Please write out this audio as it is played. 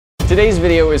Today's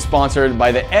video is sponsored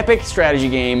by the epic strategy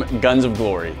game Guns of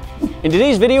Glory. In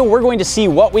today's video, we're going to see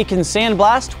what we can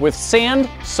sandblast with sand,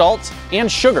 salt,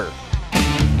 and sugar.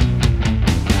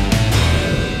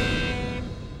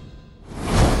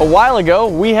 A while ago,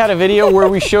 we had a video where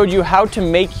we showed you how to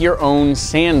make your own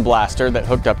sand blaster that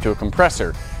hooked up to a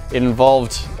compressor. It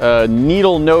involved a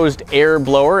needle-nosed air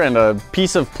blower and a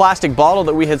piece of plastic bottle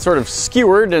that we had sort of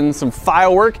skewered and some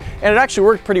file work, and it actually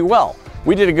worked pretty well.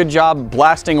 We did a good job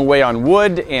blasting away on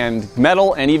wood and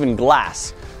metal and even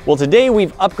glass. Well, today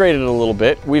we've upgraded it a little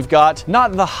bit. We've got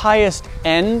not the highest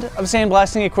end of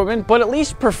sandblasting equipment, but at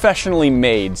least professionally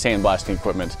made sandblasting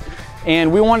equipment.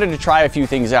 And we wanted to try a few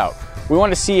things out. We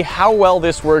want to see how well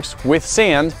this works with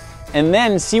sand, and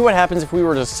then see what happens if we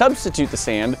were to substitute the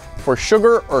sand for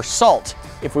sugar or salt,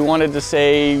 if we wanted to,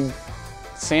 say,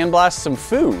 sandblast some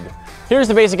food. Here's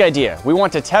the basic idea. We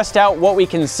want to test out what we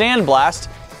can sandblast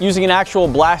using an actual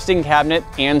blasting cabinet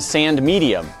and sand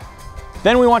medium.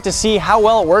 Then we want to see how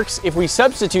well it works if we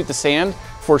substitute the sand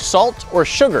for salt or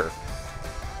sugar.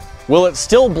 Will it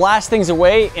still blast things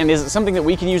away, and is it something that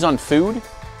we can use on food?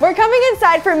 We're coming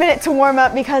inside for a minute to warm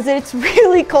up because it's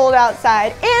really cold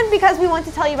outside, and because we want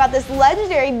to tell you about this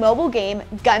legendary mobile game,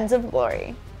 Guns of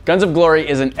Glory. Guns of Glory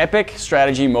is an epic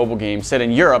strategy mobile game set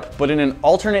in Europe, but in an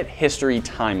alternate history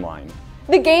timeline.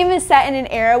 The game is set in an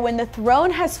era when the throne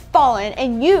has fallen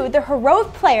and you, the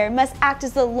heroic player, must act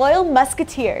as the loyal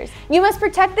musketeers. You must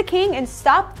protect the king and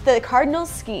stop the cardinal's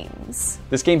schemes.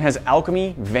 This game has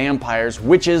alchemy, vampires,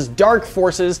 witches, dark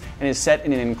forces, and is set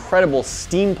in an incredible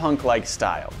steampunk-like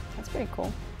style. That's pretty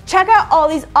cool. Check out all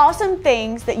these awesome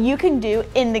things that you can do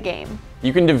in the game.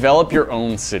 You can develop your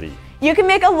own city. You can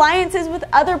make alliances with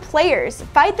other players,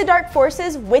 fight the dark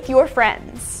forces with your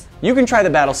friends. You can try the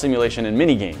battle simulation and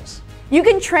minigames. You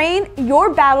can train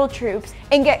your battle troops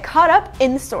and get caught up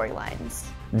in the storylines.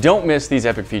 Don't miss these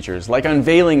epic features, like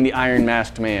unveiling the Iron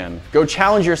Masked Man. Go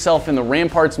challenge yourself in the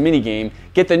Ramparts minigame,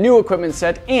 get the new equipment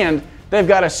set, and they've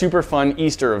got a super fun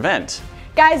Easter event.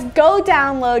 Guys, go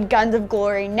download Guns of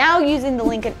Glory now using the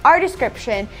link in our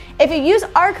description. If you use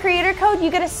our creator code, you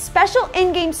get a special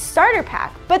in-game starter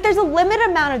pack, but there's a limited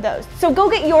amount of those, so go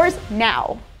get yours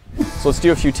now. So let's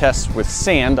do a few tests with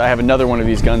sand. I have another one of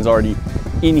these guns already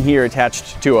in here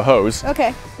attached to a hose.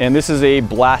 Okay. And this is a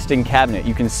blasting cabinet.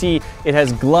 You can see it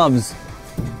has gloves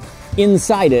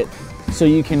inside it, so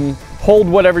you can hold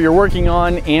whatever you're working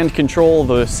on and control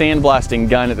the sandblasting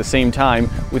gun at the same time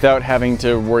without having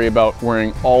to worry about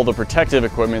wearing all the protective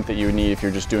equipment that you would need if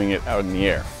you're just doing it out in the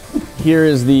air. Here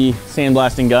is the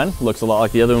sandblasting gun. Looks a lot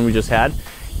like the other one we just had.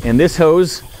 And this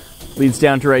hose leads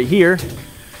down to right here.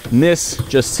 And this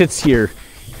just sits here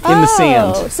in the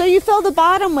sand. So you fill the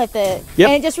bottom with it, yep,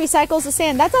 and it just recycles the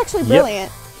sand. That's actually brilliant.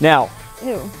 Yep. Now,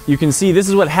 ew, you can see this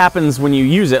is what happens when you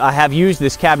use it. I have used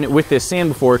this cabinet with this sand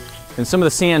before, and some of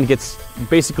the sand gets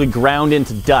basically ground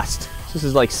into dust. This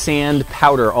is like sand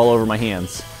powder all over my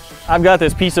hands. I've got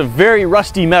this piece of very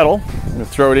rusty metal. I'm gonna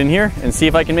throw it in here and see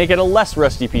if I can make it a less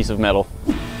rusty piece of metal.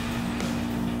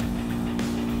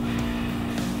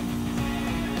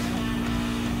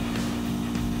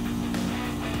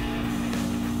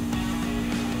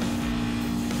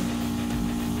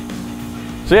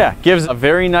 So yeah, gives a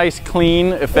very nice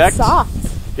clean effect. It's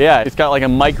soft. Yeah, it's got like a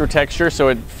micro texture, so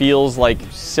it feels like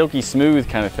silky smooth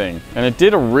kind of thing. And it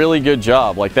did a really good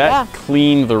job. Like that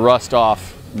cleaned the rust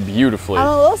off beautifully. I'm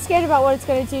a little scared about what it's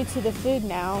going to do to the food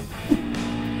now.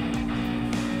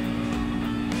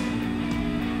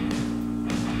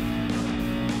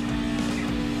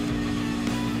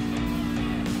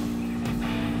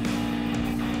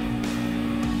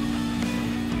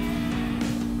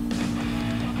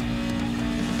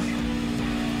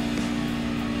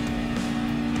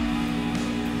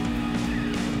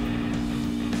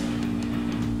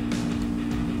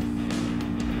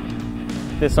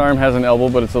 This arm has an elbow,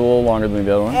 but it's a little longer than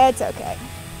the other one. It's okay.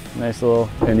 Nice little,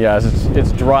 and yeah,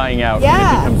 it's drying out.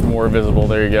 Yeah. And it becomes more visible.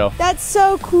 There you go. That's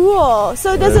so cool.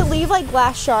 So does it leave like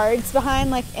glass shards behind,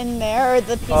 like in there, or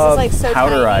the pieces like so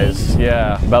powderized, tiny?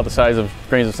 Yeah, about the size of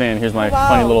grains of sand. Here's my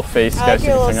funny little face. I like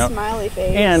your little smiley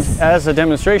face. And as a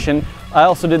demonstration, I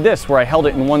also did this, where I held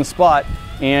it in one spot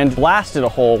and blasted a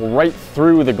hole right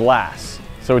through the glass.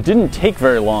 So it didn't take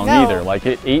very long either. Like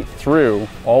it ate through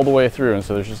all the way through, and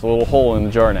so there's just a little hole in the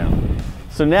jar now.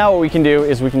 So now what we can do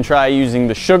is we can try using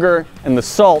the sugar and the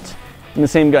salt in the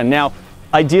same gun. Now,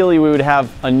 ideally we would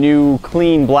have a new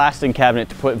clean blasting cabinet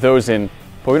to put those in,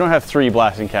 but we don't have 3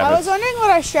 blasting cabinets. I was wondering what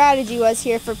our strategy was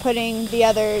here for putting the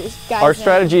other guys Our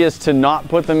strategy is to not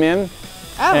put them in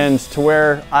and to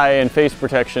wear eye and face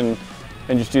protection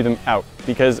and just do them out.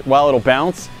 Because while it'll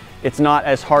bounce, it's not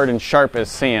as hard and sharp as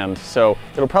sand, so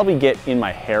it'll probably get in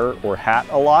my hair or hat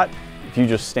a lot. If you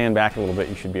just stand back a little bit,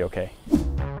 you should be okay.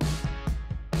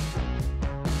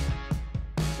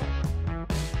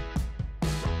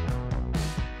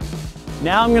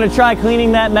 Now I'm gonna try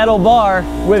cleaning that metal bar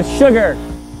with sugar.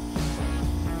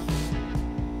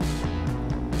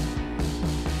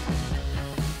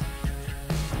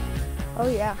 Oh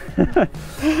yeah.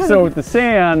 So with the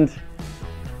sand,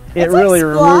 it It's really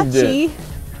like removed splotchy. it.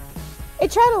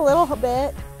 It tried a little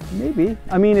bit. Maybe.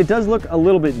 I mean, it does look a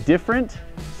little bit different.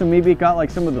 So maybe it got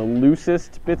like some of the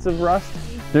loosest bits of rust.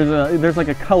 There's like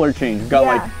a color change. You've got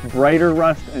like brighter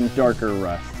rust and darker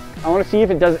rust. I want to see if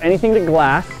it does anything to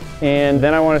glass, and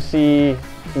then I want to see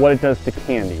what it does to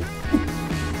candy.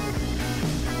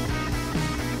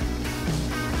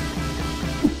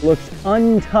 Looks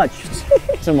untouched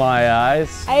to my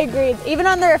eyes. I agree. Even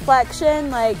on the reflection,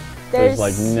 like There's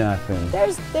like nothing.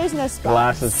 There's no spots.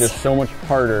 Glass is just so much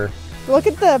harder. Look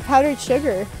at the powdered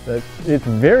sugar. It's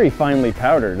very finely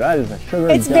powdered. That is a sugar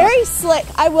It's dust. very slick.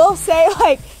 I will say,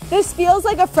 like, this feels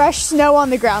like a fresh snow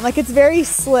on the ground. Like, it's very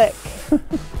slick.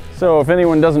 So if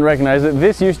anyone doesn't recognize it,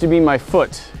 this used to be my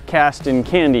foot cast in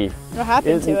candy. What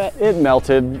happened to it? It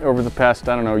melted over the past,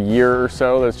 I don't know, year or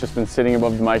so. That's just been sitting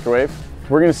above the microwave.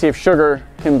 We're gonna see if sugar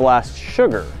can blast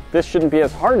sugar. This shouldn't be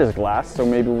as hard as glass, so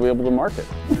maybe we'll be able to mark it.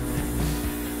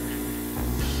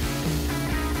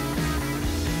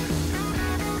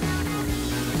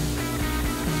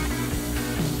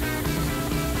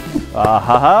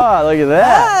 Ah-ha-ha, look at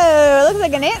that. Oh, it looks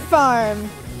like an ant farm.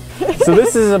 So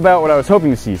this is about what I was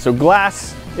hoping to see. So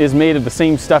glass is made of the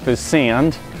same stuff as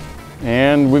sand,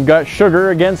 and we've got sugar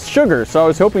against sugar. So I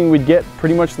was hoping we'd get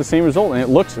pretty much the same result, and it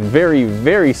looks very,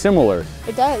 very similar.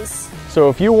 It does. So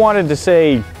if you wanted to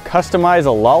say customize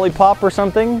a lollipop or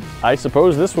something, I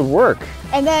suppose this would work.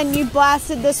 And then you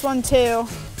blasted this one too.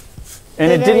 And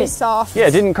They're it very didn't, soft. yeah,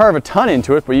 it didn't carve a ton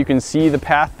into it, but you can see the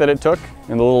path that it took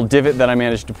and the little divot that I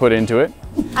managed to put into it.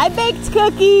 I baked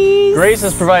cookies. Grace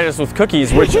has provided us with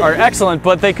cookies, which are excellent,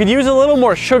 but they could use a little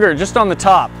more sugar just on the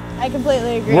top. I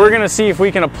completely agree. We're gonna see if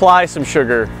we can apply some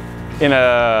sugar in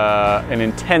an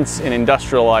intense and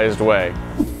industrialized way.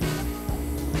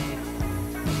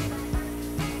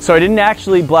 So I didn't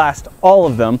actually blast all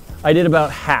of them. I did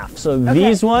about half. So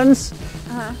these ones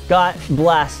got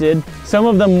blasted. Some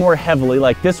of them more heavily,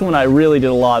 like this one I really did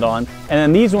a lot on. And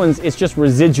then these ones, it's just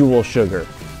residual sugar.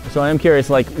 So I am curious,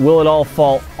 like, will it all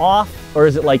fall off, or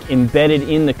is it like embedded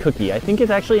in the cookie? I think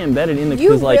it's actually embedded in the cookie. You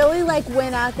really like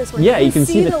went at this one. Yeah, you can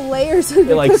see the layers of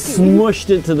the it like cookie. smushed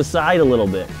it to the side a little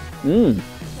bit. Are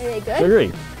they good?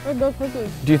 Sugary. They're good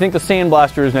cookies. Do you think the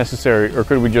sandblaster is necessary, or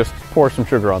could we just pour some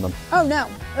sugar on them? Oh no,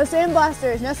 a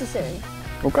sandblaster is necessary.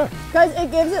 Okay. Because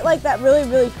it gives it like that really,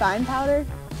 really fine powder.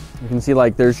 You can see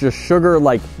like there's just sugar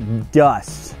like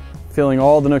dust filling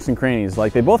all the nooks and crannies.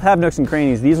 Like they both have nooks and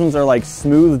crannies. These ones are like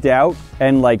smoothed out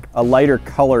and like a lighter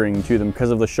coloring to them because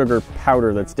of the sugar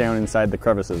powder that's down inside the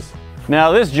crevices.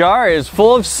 Now this jar is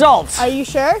full of salt. Are you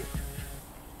sure?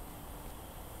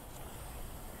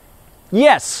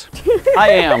 Yes, I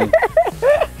am.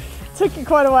 Took you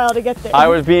quite a while to get there. I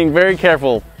was being very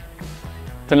careful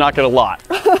to not get a lot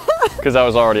because I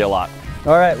was already a lot.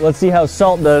 All right, let's see how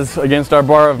salt does against our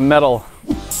bar of metal.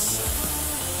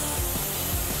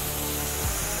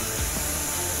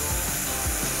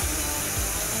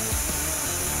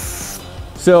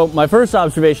 So my first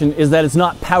observation is that it's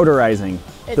not powderizing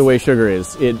the way sugar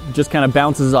is. It just kind of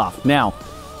bounces off. Now,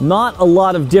 not a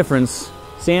lot of difference.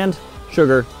 Sand,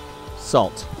 sugar,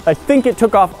 salt. I think it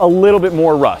took off a little bit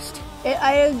more rust.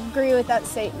 I agree with that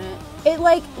statement. It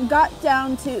like got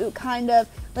down to kind of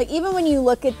like, even when you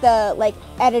look at the like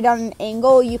edit on an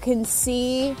angle, you can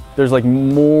see there's like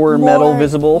more metal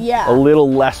visible, yeah. A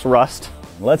little less rust.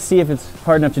 Let's see if it's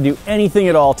hard enough to do anything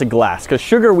at all to glass, because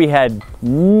sugar we had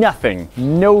nothing,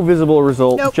 no visible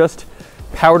result, nope. Just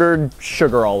powdered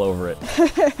sugar all over it.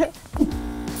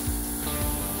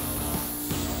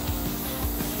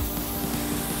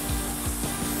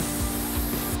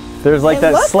 There's like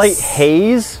that slight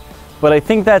haze, but I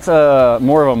think that's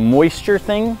more of a moisture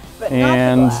thing. But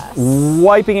and not the glass.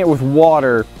 Wiping it with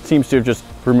water seems to have just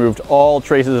removed all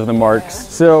traces of the marks. Yeah.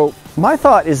 So my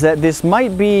thought is that this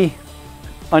might be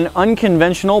an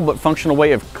unconventional but functional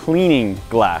way of cleaning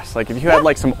glass. Like if you had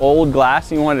like some old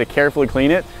glass and you wanted to carefully clean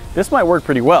it, this might work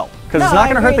pretty well. Because it's not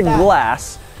gonna hurt the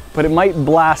glass, but it might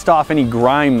blast off any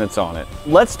grime that's on it.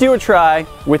 Let's do a try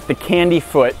with the candy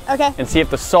foot and see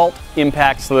if the salt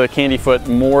impacts the candy foot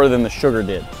more than the sugar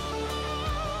did.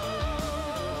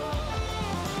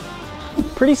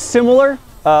 Pretty similar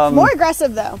More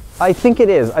aggressive though. I think it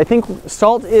is. I think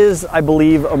salt is, I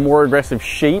believe, a more aggressive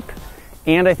shape,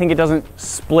 and I think it doesn't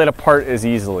split apart as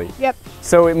easily. Yep.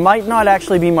 So it might not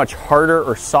actually be much harder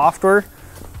or softer,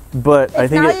 but I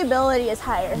think malleability is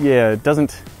higher. Yeah, it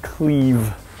doesn't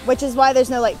cleave. Which is why there's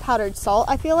no like powdered salt,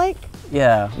 I feel like.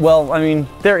 Yeah, well, I mean,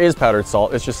 there is powdered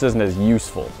salt, it just isn't as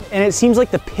useful. And it seems like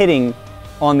the pitting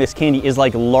on this candy is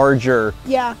like larger.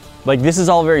 Yeah. Like this is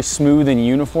all very smooth and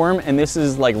uniform, and this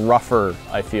is like rougher,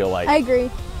 I feel like. I agree.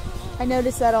 I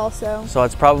noticed that also. So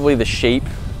it's probably the shape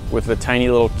with the tiny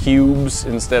little cubes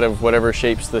instead of whatever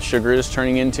shapes the sugar is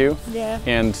turning into. Yeah.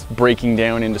 And breaking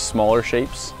down into smaller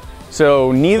shapes.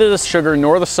 So neither the sugar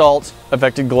nor the salt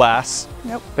affected glass.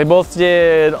 Nope. They both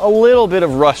did a little bit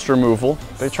of rust removal.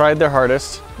 They tried their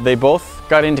hardest. They both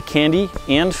got into candy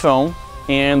and foam,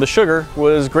 and the sugar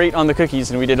was great on the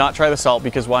cookies, and we did not try the salt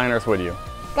because why on earth would you?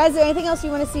 Guys, is there anything else you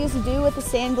want to see us do with the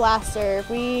sand blaster?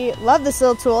 We love this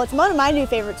little tool. It's one of my new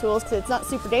favorite tools because it's not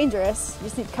super dangerous. You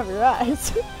just need to cover your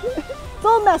eyes. It's a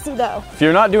little messy though. If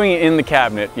you're not doing it in the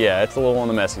cabinet, yeah, it's a little on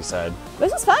the messy side.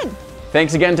 This is fun.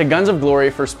 Thanks again to Guns of Glory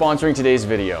for sponsoring today's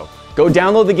video. Go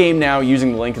download the game now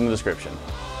using the link in the description.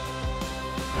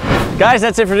 Guys,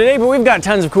 that's it for today, but we've got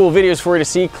tons of cool videos for you to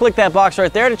see. Click that box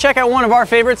right there to check out one of our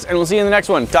favorites, and we'll see you in the next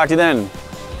one. Talk to you then.